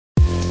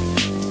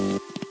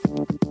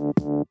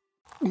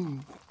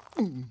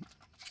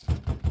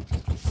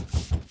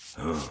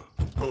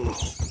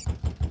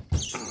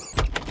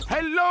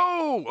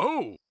Hello!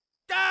 Oh!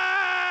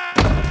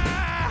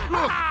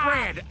 Look,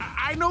 Fred,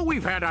 I know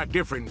we've had our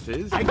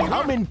differences. I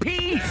come in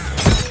peace.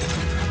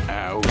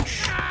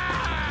 Ouch.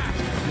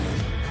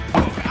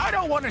 Look, I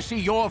don't want to see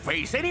your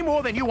face any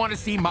more than you want to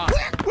see mine.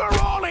 We're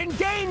all in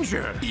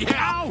danger.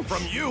 Yeah,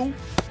 from you.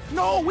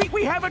 No,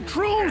 we have a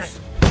truce.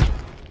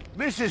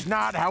 This is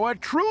not how a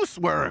truce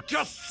works.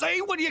 Just say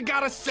what you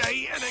gotta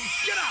say and then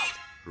get out.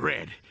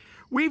 Red,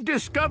 we've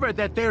discovered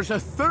that there's a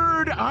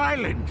third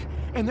island,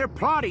 and they're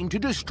plotting to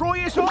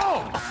destroy us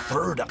all.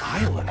 Third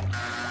island?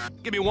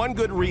 Give me one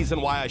good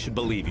reason why I should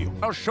believe you.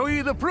 I'll show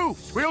you the proof.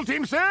 Squeal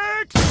Team 6!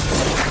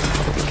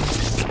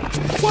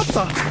 What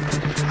the?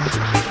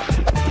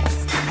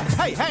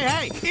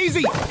 Hey!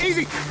 Easy!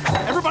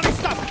 Everybody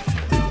stop!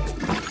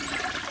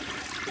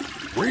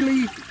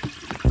 Really?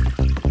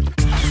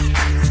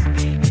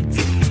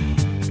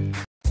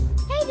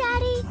 Hey,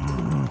 Daddy.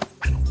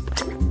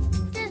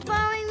 Just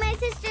borrowing my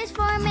sisters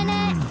for a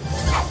minute.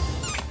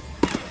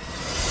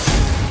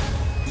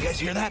 You guys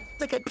hear that?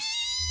 Like a...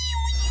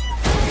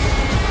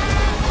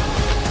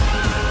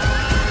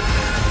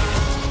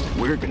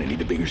 We're gonna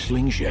need a bigger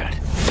slingshot.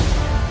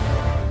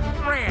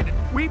 Fred,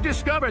 we've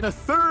discovered a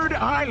third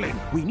island.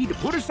 We need to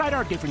put aside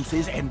our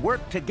differences and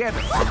work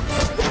together.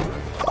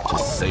 To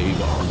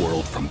save our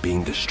world from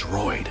being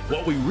destroyed,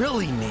 what we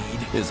really need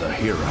is a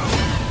hero.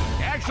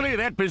 Actually,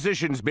 that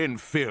position's been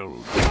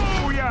filled.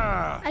 Oh,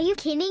 yeah! Are you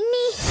kidding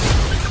me?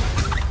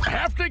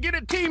 Have to get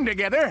a team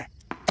together.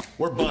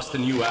 We're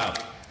busting you out.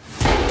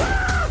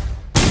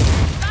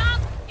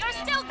 Mom, you're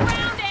still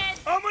grounded!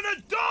 I'm an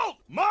adult!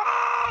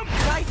 Mom!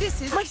 Guys,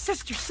 this is my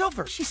sister,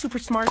 Silver. She's super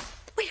smart.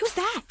 Wait, who's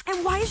that?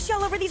 And why is she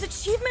all over these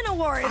achievement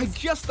awards? I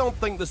just don't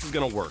think this is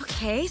gonna work.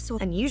 Okay, so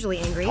unusually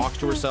angry. Talks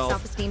to herself.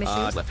 Self-esteem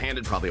issues.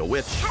 Left-handed, probably a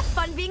witch. Have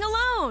fun being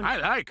alone. I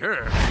like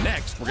her.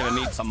 Next, we're gonna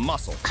need some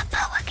muscle. A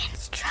boa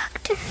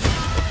constructor.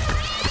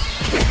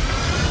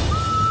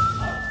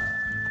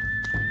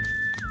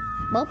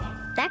 Well,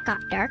 that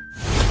got dark.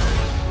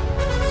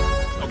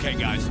 Okay,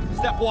 guys.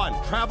 Step 1,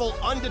 travel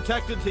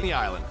undetected to the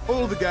island.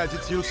 All the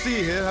gadgets you'll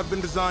see here have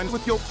been designed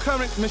with your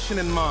current mission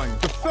in mind.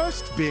 The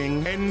first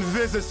being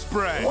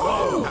Invisispray.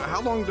 Whoa! How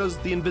long does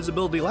the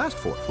invisibility last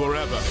for?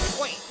 Forever.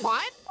 Wait,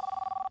 what?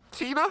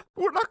 Tina,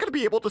 we're not gonna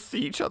be able to see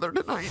each other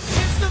tonight.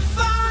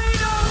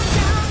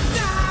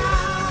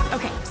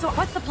 Okay, so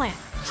what's the plan?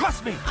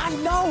 Trust me, I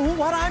know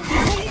what I'm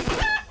doing.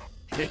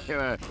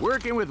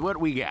 Working with what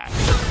we got.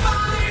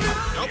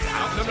 Nope.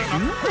 No.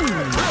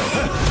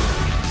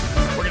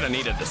 We're gonna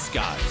need a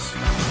disguise.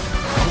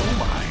 Oh,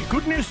 my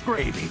goodness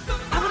gravy.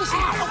 I want to see.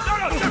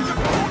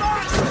 Hold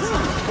on.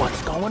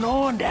 What's going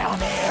on down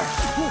there?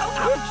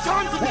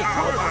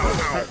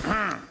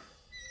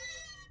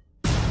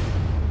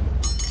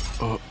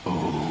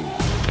 Uh-oh.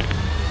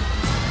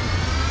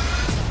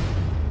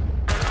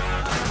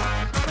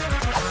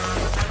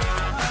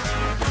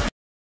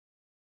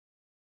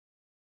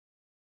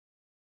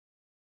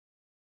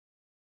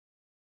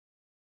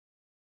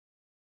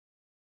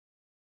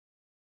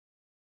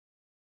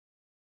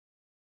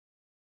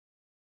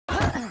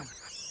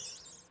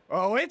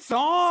 Oh, it's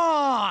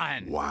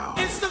on! Wow.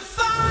 It's the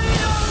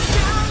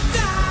final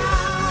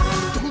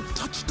countdown! Don't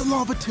touch the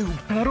lava tube.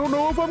 I don't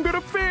know if I'm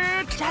gonna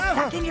fit. Just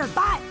suck in your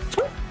butt.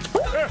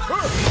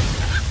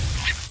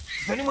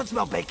 Does anyone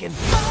smell bacon?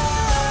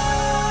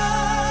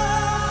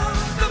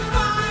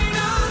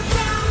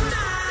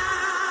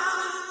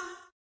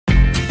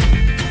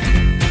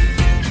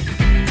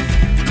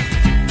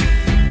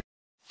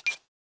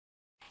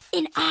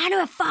 In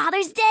honor of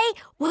Father's Day,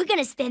 we're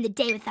gonna spend the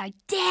day with our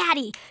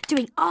daddy,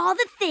 doing all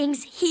the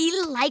things he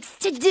likes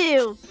to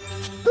do.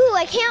 Ooh,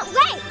 I can't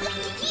wait!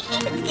 It's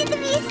gonna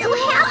be so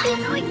happy,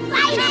 so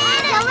excited,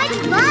 so much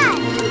fun!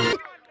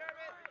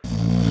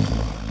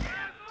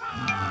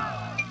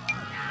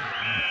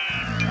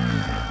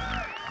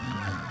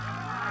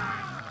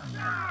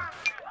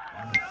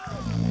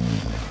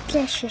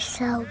 This is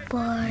so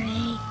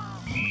boring.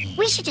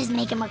 We should just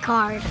make him a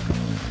card.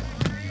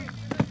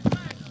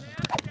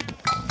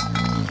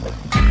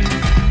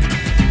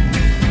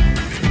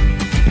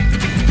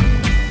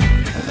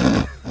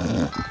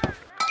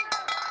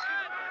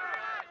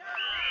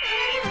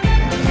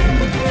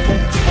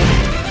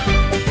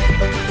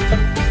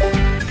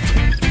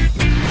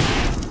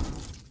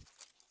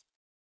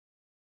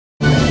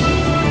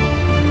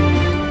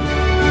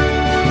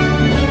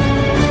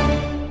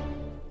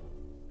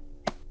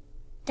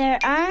 There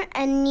aren't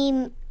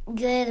any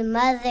good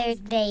Mother's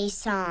Day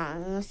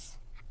songs.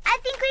 I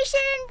think we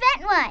should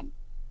invent one.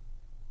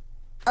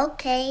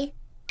 Okay.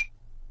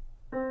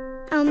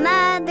 Oh,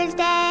 Mother's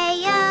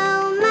Day,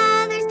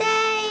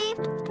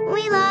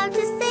 we love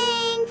to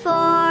sing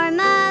for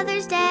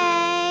Mother's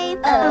Day.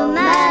 Oh,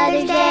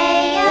 Mother's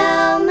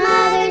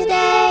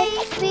Day,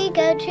 we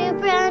go to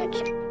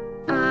brunch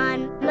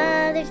on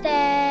Mother's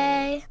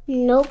Day.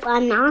 Nope,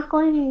 I'm not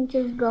going to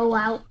just go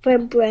out for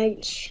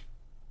brunch.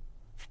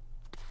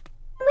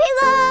 We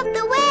love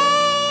the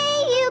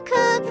way you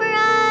cook for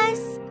us.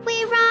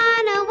 We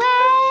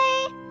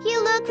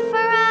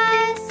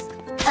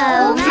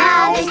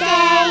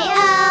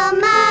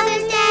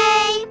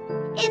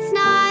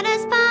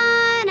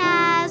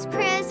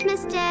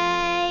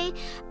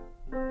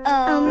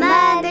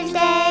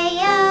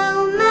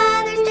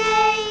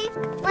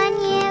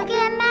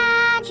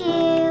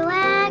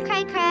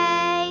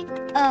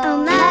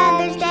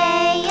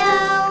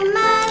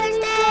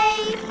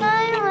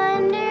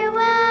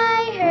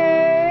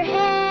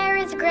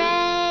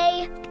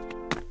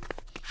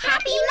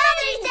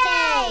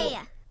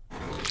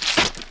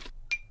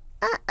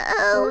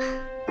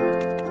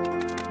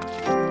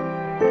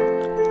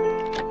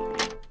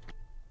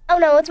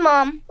it's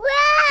Mom.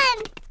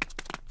 Run!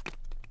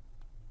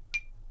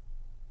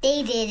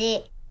 They did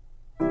it.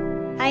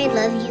 I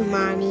love you,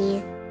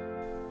 Mommy.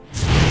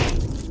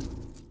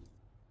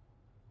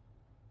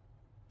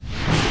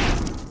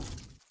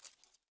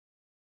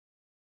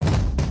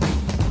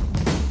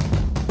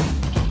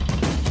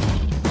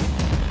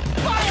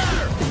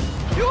 Fire!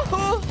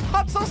 Yoo-hoo!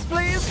 Hot sauce,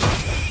 please!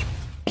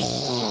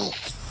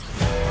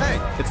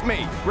 Hey, it's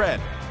me, Red.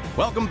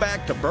 Welcome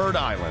back to Bird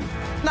Island.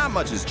 Not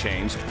much has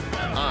changed.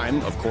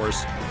 I'm, of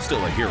course,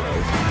 still a hero.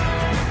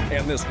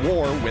 And this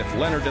war with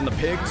Leonard and the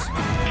pigs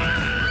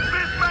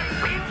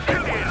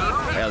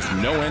has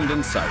no end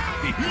in sight.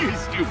 You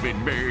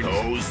stupid birds.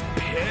 Those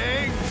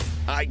pigs!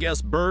 I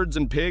guess birds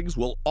and pigs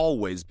will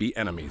always be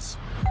enemies.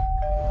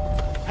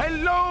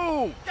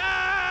 Hello!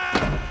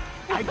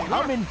 I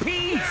come in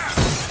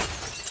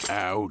peace.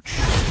 Ouch.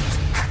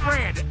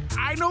 Fred,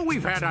 I know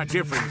we've had our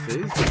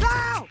differences,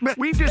 but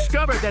we've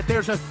discovered that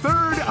there's a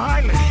third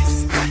island.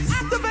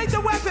 Activate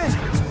the weapon!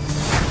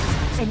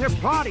 And they're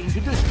plotting to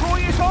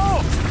destroy us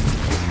all.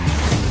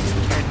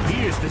 And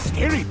here's the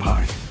scary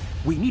part.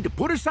 We need to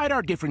put aside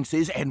our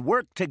differences and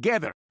work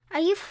together.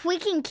 Are you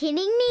freaking kidding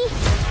me?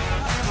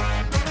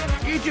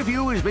 Each of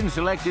you has been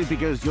selected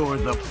because you're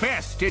the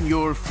best in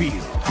your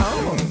field.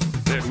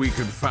 That we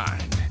could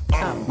find.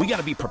 We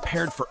gotta be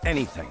prepared for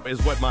anything,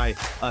 is what my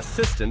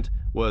assistant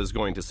was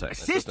going to say.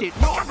 Assistant?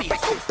 You're the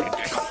assistant.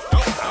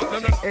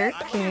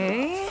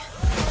 Okay.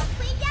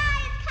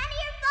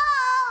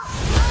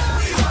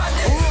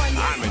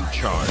 I'm in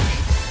charge.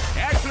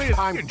 Actually,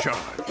 I'm in charge.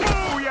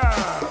 Oh, yeah.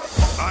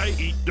 I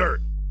eat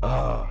dirt.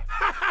 No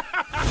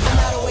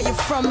matter where you're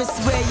from, it's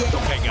where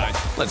you're Okay, guys,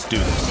 let's do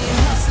this.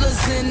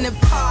 hustlers in the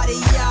party,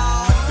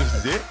 y'all. This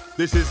is it?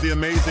 This is the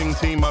amazing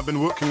team I've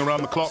been working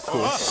around the clock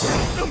for.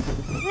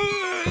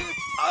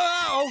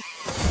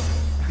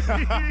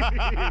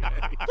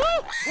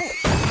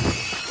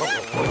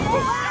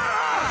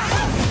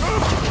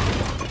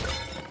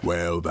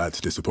 Well,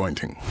 that's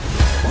disappointing.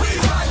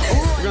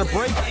 We're gonna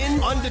break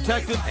in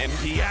undetected and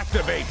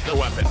deactivate the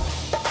weapon.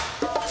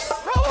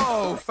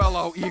 Hello,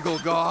 fellow Eagle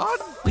God.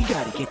 We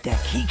gotta get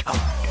that key card.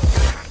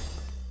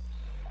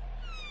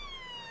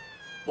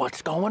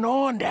 What's going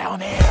on down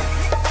there?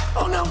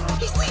 Oh no,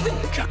 he's leaving.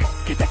 Chuck,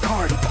 get that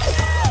card.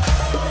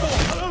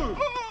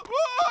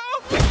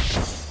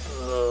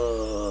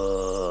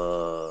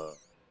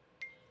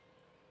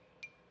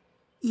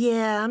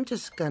 Yeah, I'm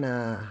just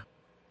gonna...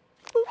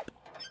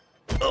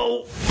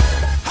 Oh.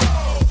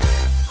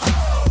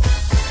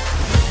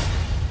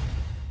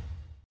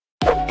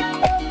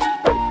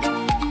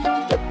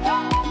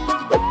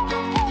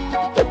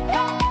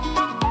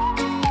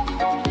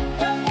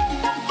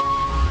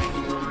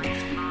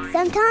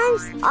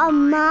 Sometimes our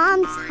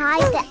moms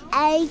hide the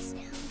eggs,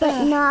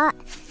 but not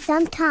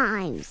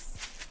sometimes.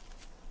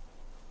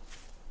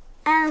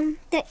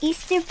 The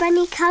Easter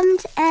Bunny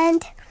comes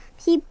and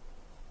he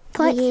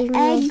puts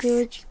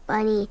eggs.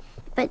 Bunny,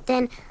 but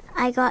then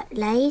I got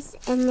lace,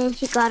 and then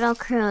she got all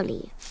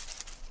curly.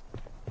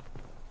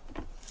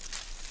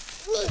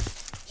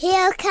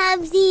 Here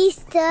comes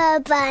Easter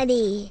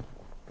Bunny,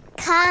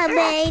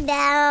 coming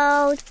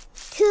down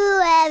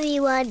to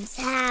everyone's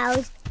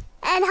house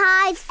and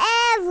hides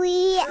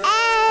every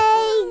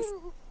egg.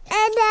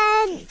 And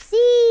then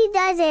she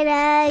does it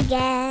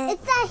again.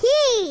 It's a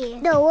he.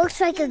 No, it looks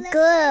like a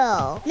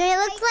girl. No, it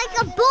looks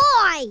like a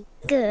boy.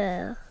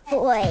 Girl,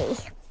 boy,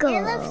 girl.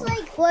 It looks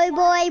like boy,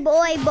 boy,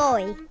 boy,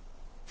 boy.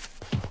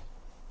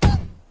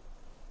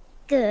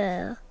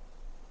 Girl.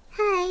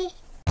 Hi.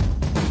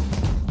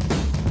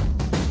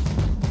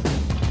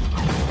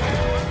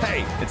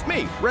 Hey, it's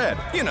me, Red.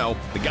 You know,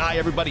 the guy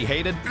everybody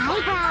hated.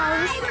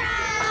 Eyebrows.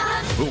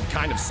 Who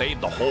kind of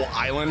saved the whole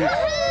island.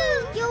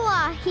 You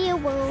are a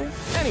hero.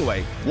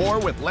 Anyway, war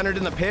with Leonard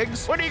and the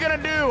pigs. What are you gonna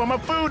do? I'm a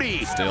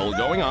foodie. Still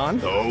going on.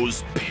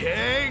 Those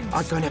pigs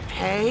Are gonna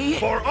pay?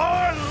 for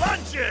our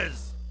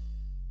lunches.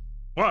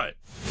 What?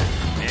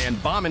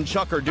 And Bomb and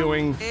Chuck are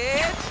doing...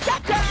 It's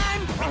shot time!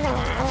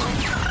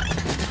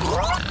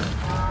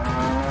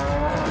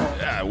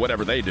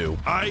 whatever they do.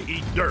 I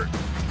eat dirt.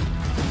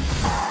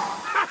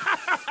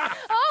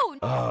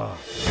 Oh!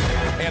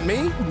 And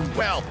me?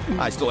 Well,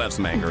 I still have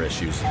some anger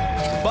issues.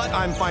 But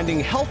I'm finding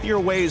healthier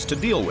ways to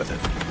deal with it.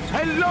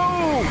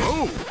 Hello!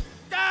 Oh.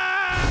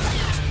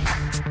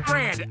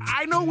 Fred,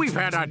 I know we've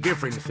had our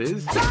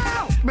differences,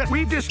 but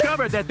we've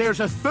discovered that there's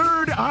a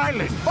third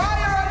island.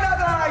 Fire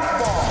another ice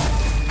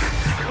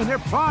ball! And they're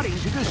plotting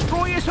to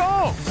destroy us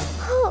all.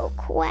 Oh,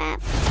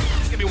 crap.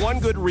 Give me one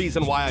good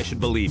reason why I should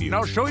believe you. And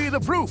I'll show you the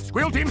proof.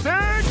 Squeal Team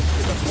third!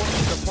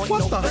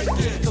 What the?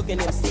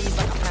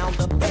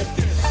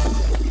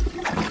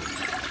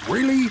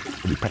 Really?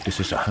 We practiced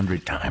this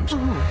 100 times. I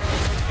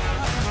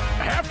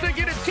have to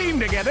get a team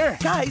together.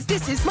 Guys,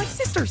 this is my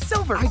sister,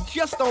 Silver. I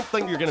just don't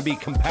think you're gonna be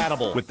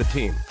compatible with the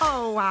team.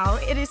 Oh, wow.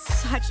 It is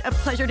such a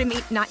pleasure to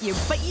meet not you,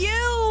 but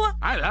you!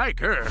 I like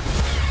her.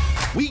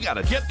 We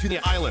gotta get to the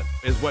island,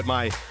 is what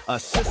my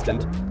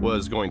assistant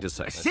was going to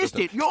say.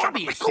 Assistant? You're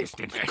the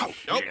assistant.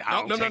 Nope,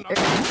 no.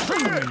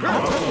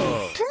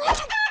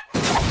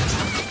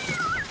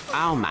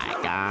 Oh my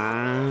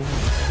god.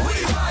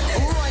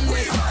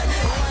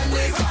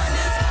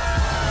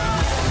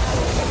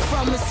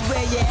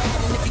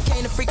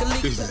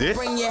 This is it?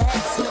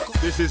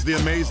 This is the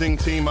amazing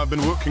team I've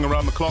been working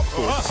around the clock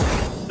for.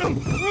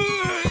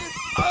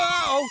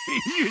 Oh,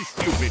 you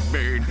stupid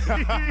bird.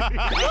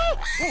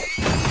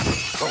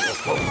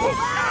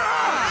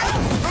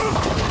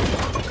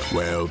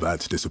 Well,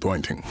 that's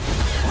disappointing.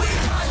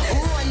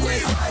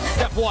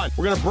 Step 1,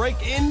 we're gonna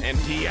break in and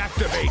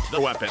deactivate the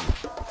weapon.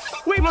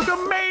 We look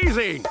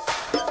amazing.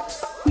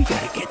 We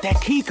gotta get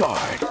that key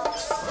card.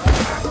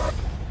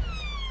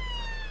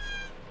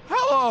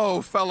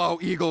 Hello, fellow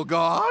eagle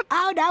god.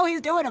 Oh no,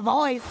 he's doing a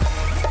voice.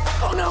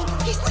 Oh no,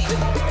 he's leaving.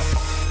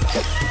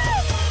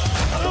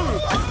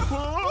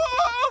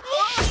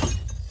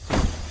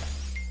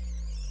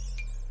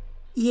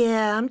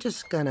 Yeah, I'm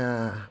just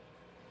gonna...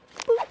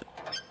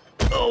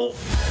 Oh.